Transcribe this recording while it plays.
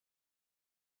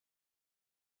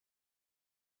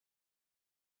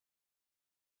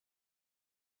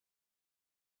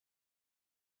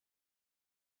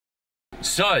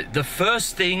So, the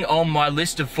first thing on my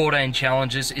list of 14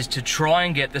 challenges is to try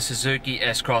and get the Suzuki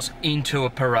S-Cross into a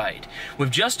parade.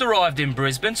 We've just arrived in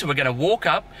Brisbane, so we're going to walk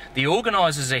up, the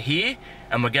organisers are here,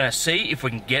 and we're going to see if we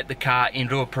can get the car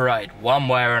into a parade, one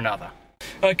way or another.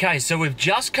 Okay, so we've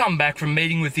just come back from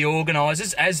meeting with the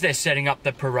organisers as they're setting up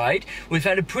the parade. We've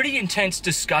had a pretty intense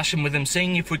discussion with them,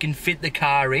 seeing if we can fit the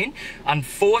car in.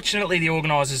 Unfortunately, the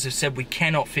organisers have said we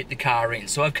cannot fit the car in.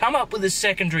 So I've come up with a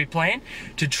secondary plan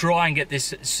to try and get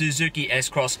this Suzuki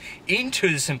S-Cross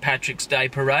into the St Patrick's Day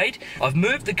parade. I've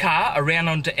moved the car around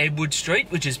onto Edward Street,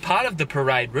 which is part of the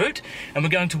parade route, and we're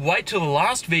going to wait till the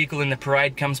last vehicle in the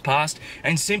parade comes past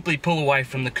and simply pull away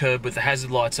from the curb with the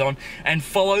hazard lights on and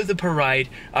follow the parade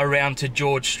around to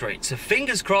George Street. So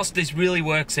fingers crossed this really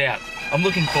works out. I'm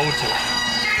looking forward to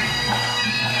it.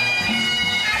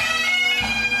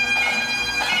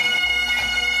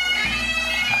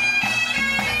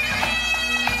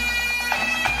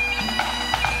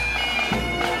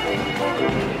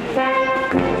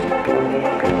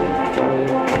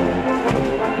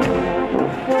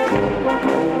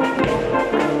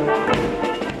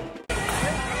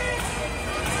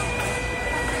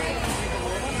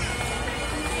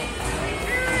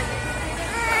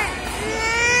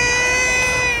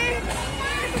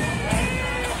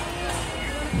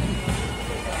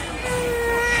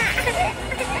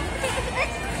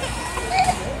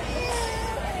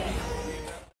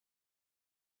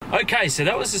 Okay, so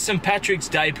that was the St Patrick's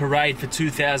Day Parade for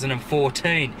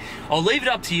 2014. I'll leave it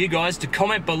up to you guys to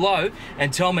comment below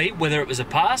and tell me whether it was a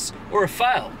pass or a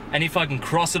fail, and if I can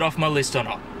cross it off my list or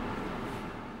not.